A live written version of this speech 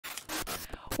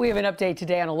We have an update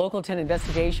today on a Local 10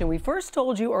 investigation. We first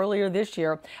told you earlier this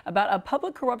year about a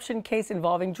public corruption case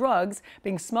involving drugs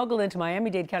being smuggled into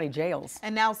Miami-Dade County jails.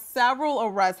 And now several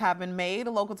arrests have been made.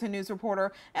 Local 10 News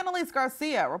reporter Annalise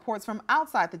Garcia reports from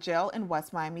outside the jail in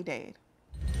West Miami-Dade.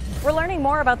 We're learning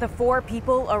more about the 4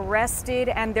 people arrested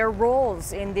and their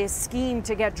roles in this scheme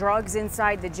to get drugs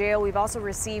inside the jail. We've also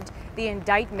received the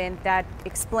indictment that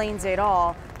explains it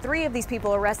all. 3 of these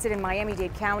people arrested in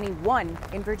Miami-Dade County, 1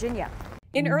 in Virginia.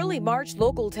 In early March,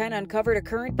 Local 10 uncovered a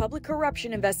current public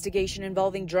corruption investigation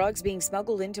involving drugs being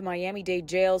smuggled into Miami-Dade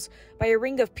jails by a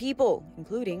ring of people,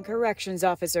 including corrections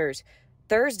officers.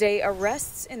 Thursday,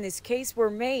 arrests in this case were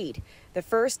made. The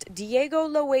first, Diego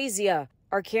Loazia.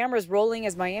 Our cameras rolling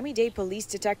as Miami-Dade police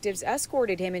detectives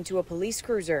escorted him into a police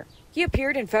cruiser. He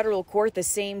appeared in federal court the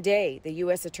same day. The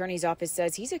U.S. Attorney's Office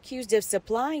says he's accused of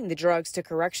supplying the drugs to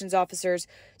corrections officers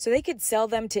so they could sell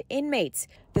them to inmates.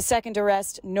 The second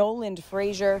arrest, Noland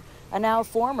Frazier, a now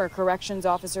former corrections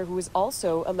officer who is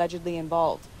also allegedly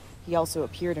involved. He also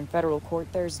appeared in federal court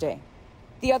Thursday.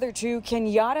 The other 2,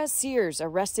 Kenyatta Sears,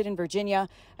 arrested in Virginia,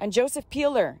 and Joseph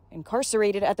Peeler,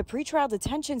 incarcerated at the pretrial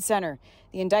detention center.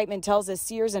 The indictment tells us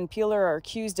Sears and Peeler are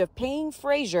accused of paying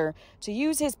Frazier to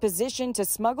use his position to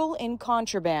smuggle in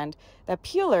contraband that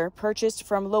Peeler purchased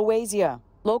from Loazia.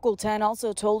 Local 10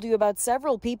 also told you about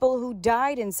several people who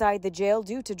died inside the jail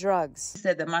due to drugs. He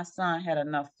said that my son had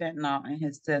enough fentanyl in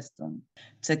his system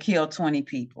to kill 20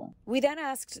 people. We then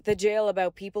asked the jail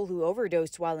about people who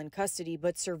overdosed while in custody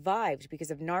but survived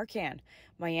because of Narcan.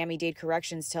 Miami-Dade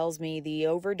Corrections tells me the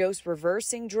overdose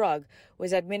reversing drug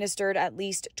was administered at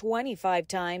least 25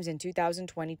 times in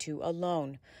 2022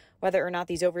 alone. Whether or not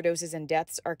these overdoses and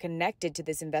deaths are connected to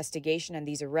this investigation and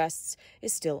these arrests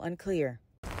is still unclear.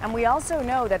 And we also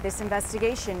know that this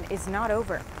investigation is not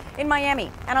over. In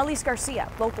Miami, Annalise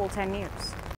Garcia, Local 10 News.